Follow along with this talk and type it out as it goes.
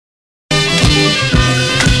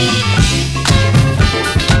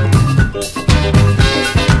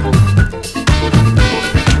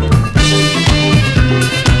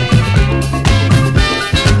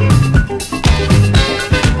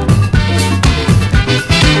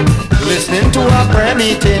Listening to a prayer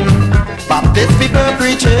meeting, Baptist people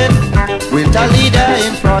preaching, with a leader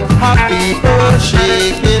in front of people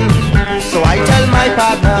shaking. So I tell my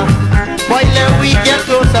partner, boy, let we get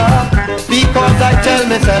closer, because I tell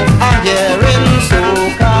myself I'm hearing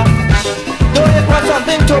soca. Though it was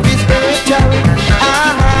something to be spiritual,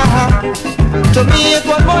 to me it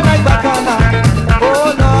was more like bacana.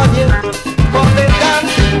 Oh Lord, yeah, for the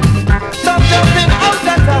dancing, some jumping out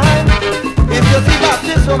of time. If you see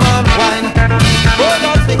Baptist woman wine, oh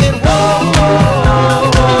Lord, singing whoa,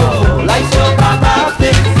 whoa, whoa, like Soca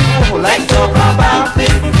Baptist, whoa, like Soca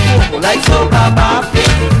Baptist, whoa, like Soca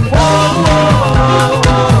Baptist, whoa, whoa,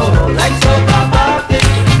 whoa, like Soca Baptist,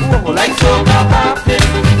 whoa, like Soca Baptist,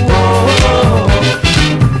 whoa, whoa.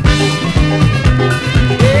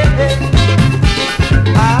 Yeah, yeah.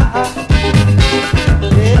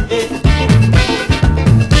 Yeah,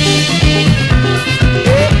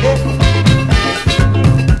 yeah.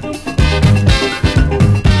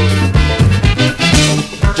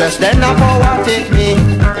 Just then a power take me,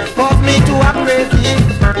 force me to act crazy.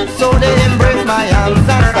 So they embrace my arms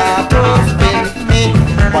and start to spin me.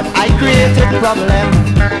 But I created problem,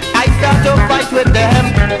 I start to fight with them.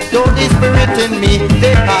 Though the spirit in me,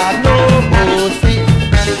 they had no mercy.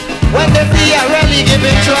 When they see I really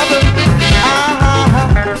giving trouble,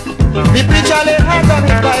 the preacher lay hands on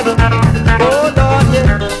his Bible. Oh Lord,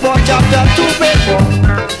 yeah, for chapter 2 page 4,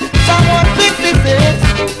 Psalm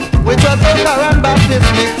 156, which was Soca and Baptist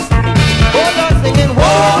mix. Oh Lord, singing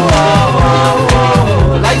whoa, whoa, whoa,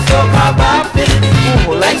 whoa, like Soca Baptist,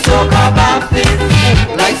 whoa, like Soca Baptist,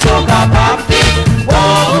 whoa, like Soca Baptist,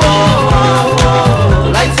 whoa, whoa, whoa, whoa,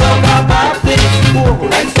 like Soca Baptist, whoa,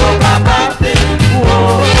 like Soca Baptist,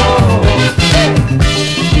 whoa, whoa, hey.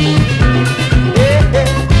 Yeah, yeah.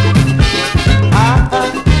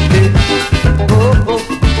 Yeah. Oh, oh.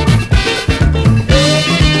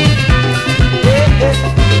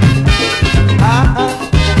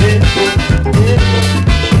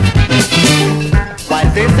 While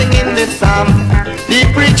they singing this psalm, the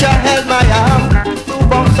preacher held my arm. 2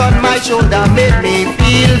 bumps on my shoulder made me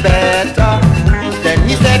feel better. Then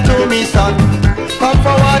he said to me, son, come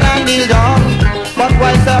forward and kneel down. But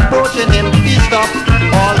whilst approaching him, he stopped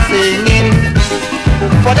all singing.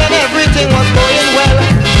 For then everything was going well,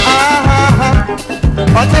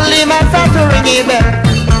 until the man started to ring a bell.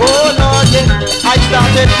 Oh Lord, yeah, I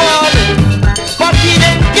started falling, but he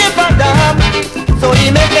didn't give a damn. So he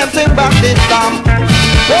made them sing back this psalm.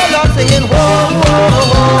 Oh Lord, singing whoa, whoa,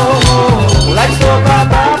 whoa, whoa, like Soca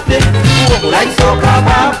Baptist, whoa, like Soca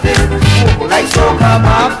Baptist, whoa, like Soca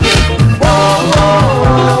Baptist.